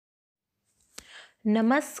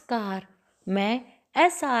नमस्कार। मैं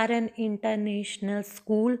SRN international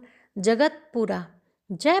school Jagatpura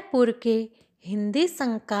Jaipur के हिंदी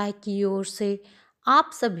संकाय की ओर से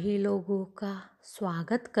आप सभी लोगों का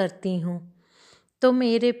स्वागत करती हूँ। तो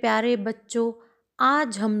मेरे प्यारे बच्चों,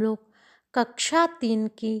 आज हम लोग कक्षा 3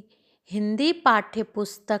 की हिंदी पाठ्य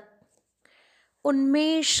पुस्तक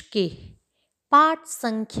उन्मेष के पाठ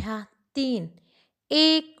संख्या 3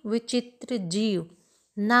 एक विचित्र जीव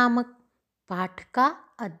नामक पाठ का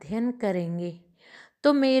अध्ययन करेंगे।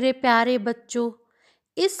 तो मेरे प्यारे बच्चों,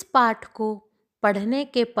 इस पाठ को पढ़ने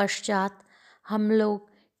के पश्चात हम लोग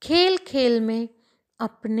खेल खेल में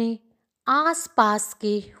अपने आसपास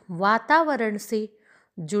के वातावरण से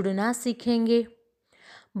जुड़ना सीखेंगे,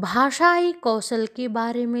 भाषाई कौशल के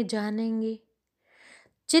बारे में जानेंगे,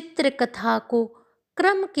 चित्रकथा को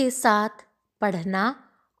क्रम के साथ पढ़ना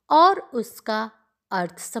और उसका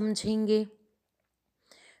अर्थ समझेंगे।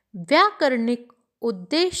 व्याकरणिक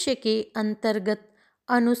उद्देश्य के अंतर्गत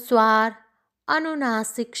अनुस्वार,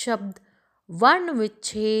 अनुनासिक शब्द, वर्ण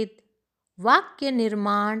विच्छेद, वाक्य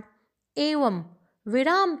निर्माण एवं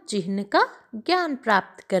विराम चिह्न का ज्ञान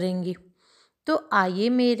प्राप्त करेंगे। तो आइए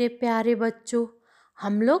मेरे प्यारे बच्चों,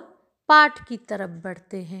 हम लोग पाठ की तरफ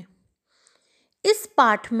बढ़ते हैं। इस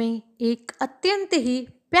पाठ में एक अत्यंत ही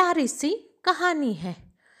प्यारी सी कहानी है।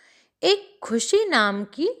 एक खुशी नाम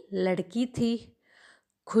की लड़की थी।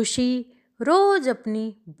 खुशी रोज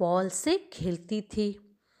अपनी बॉल से खेलती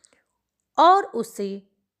थी और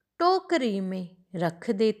उसे टोकरी में रख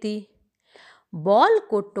देती। बॉल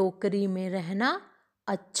को टोकरी में रहना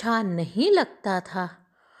अच्छा नहीं लगता था।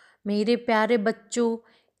 मेरे प्यारे बच्चों,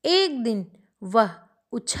 एक दिन वह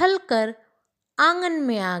उछलकर आंगन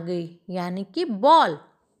में आ गई, यानी कि बॉल।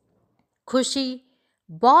 खुशी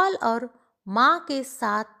बॉल और माँ के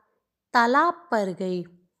साथ तालाब पर गई।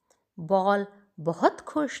 बॉल बहुत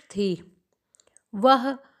खुश थी।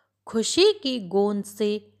 वह खुशी की गोंद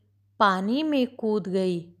से पानी में कूद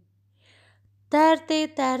गई। तैरते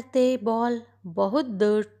तैरते बॉल बहुत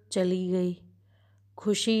दूर चली गई।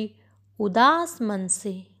 खुशी उदास मन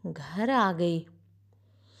से घर आ गई।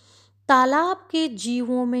 तालाब के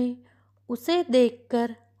जीवों में उसे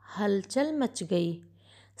देखकर हलचल मच गई।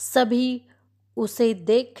 सभी उसे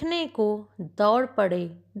देखने को दौड़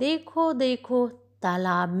पड़े। देखो देखो,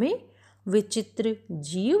 तालाब में विचित्र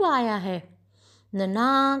जीव आया है। न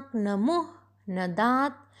नाक, न मुंह, न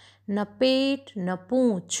दांत, न पेट, न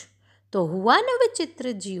पूंछ, तो हुआ न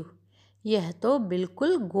विचित्र जीव। यह तो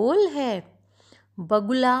बिल्कुल गोल है।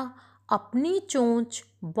 बगुला अपनी चोंच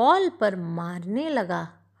बॉल पर मारने लगा।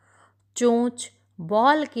 चोंच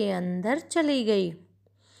बॉल के अंदर चली गई।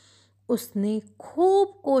 उसने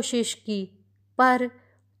खूब कोशिश की, पर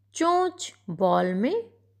चोंच बॉल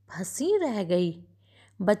में फंसी रह गई।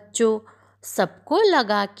 बच्चों, सबको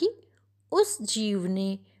लगा कि उस जीव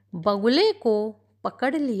ने बगुले को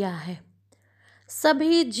पकड़ लिया है।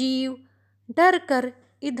 सभी जीव डरकर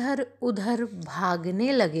इधर उधर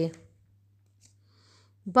भागने लगे।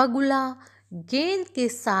 बगुला गेंद के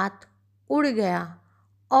साथ उड़ गया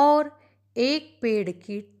और एक पेड़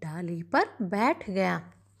की डाली पर बैठ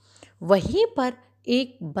गया। वहीं पर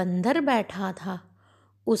एक बंदर बैठा था।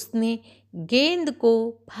 उसने गेंद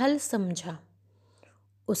को फल समझा।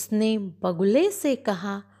 उसने बगुले से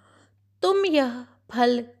कहा, तुम यह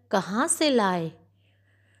फल कहाँ से लाए?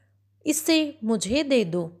 इसे मुझे दे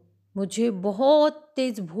दो, मुझे बहुत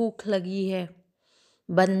तेज भूख लगी है।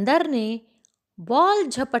 बंदर ने बॉल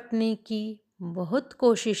झपटने की बहुत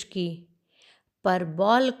कोशिश की, पर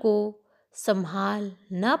बॉल को संभाल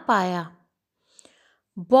न पाया।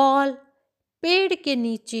 बॉल पेड़ के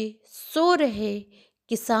नीचे सो रहे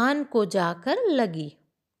किसान को जाकर लगी।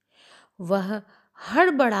 वह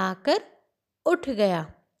हड़बड़ाकर उठ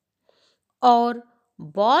गया और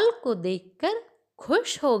बॉल को देखकर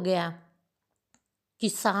खुश हो गया।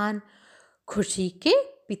 किसान खुशी के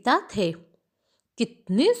पिता थे।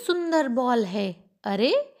 कितनी सुंदर बॉल है!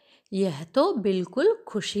 अरे, यह तो बिल्कुल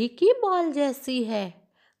खुशी की बॉल जैसी है।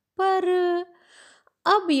 पर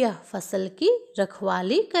अब यह फसल की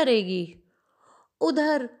रखवाली करेगी।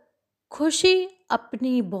 उधर खुशी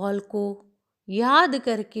अपनी बॉल को याद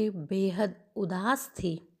करके बेहद उदास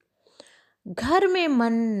थी। घर में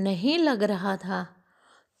मन नहीं लग रहा था,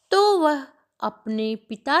 तो वह अपने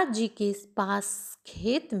पिताजी के पास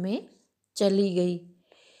खेत में चली गई।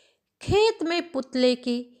 खेत में पुतले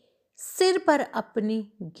के सिर पर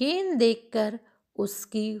अपनी गेंद देखकर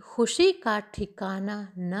उसकी खुशी का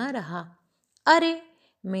ठिकाना न रहा। अरे,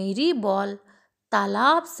 मेरी बॉल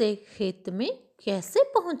तालाब से खेत में कैसे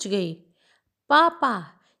पहुंच गई? पापा,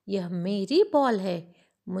 यह मेरी बॉल है,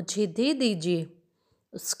 मुझे दे दीजिए।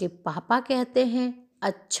 उसके पापा कहते हैं,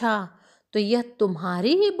 अच्छा, तो यह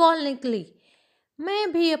तुम्हारी ही बॉल निकली।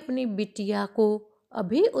 मैं भी अपनी बिटिया को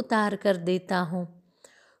अभी उतार कर देता हूँ।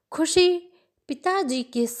 खुशी पिताजी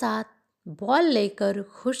के साथ बॉल लेकर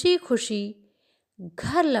खुशी खुशी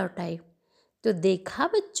घर लौट आई। तो देखा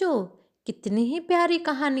बच्चों, कितनी ही प्यारी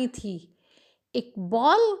कहानी थी। एक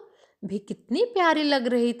बॉल भी कितनी प्यारी लग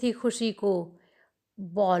रही थी खुशी को।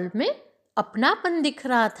 बॉल में अपनापन दिख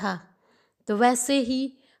रहा था। तो वैसे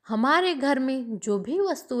ही हमारे घर में जो भी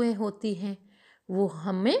वस्तुएं होती हैं वो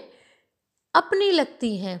हमें अपनी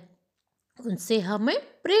लगती हैं, उनसे हमें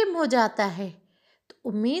प्रेम हो जाता है। तो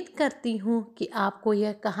उम्मीद करती हूँ कि आपको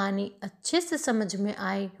यह कहानी अच्छे से समझ में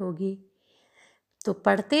आई होगी। तो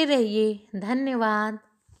पढ़ते रहिए। धन्यवाद।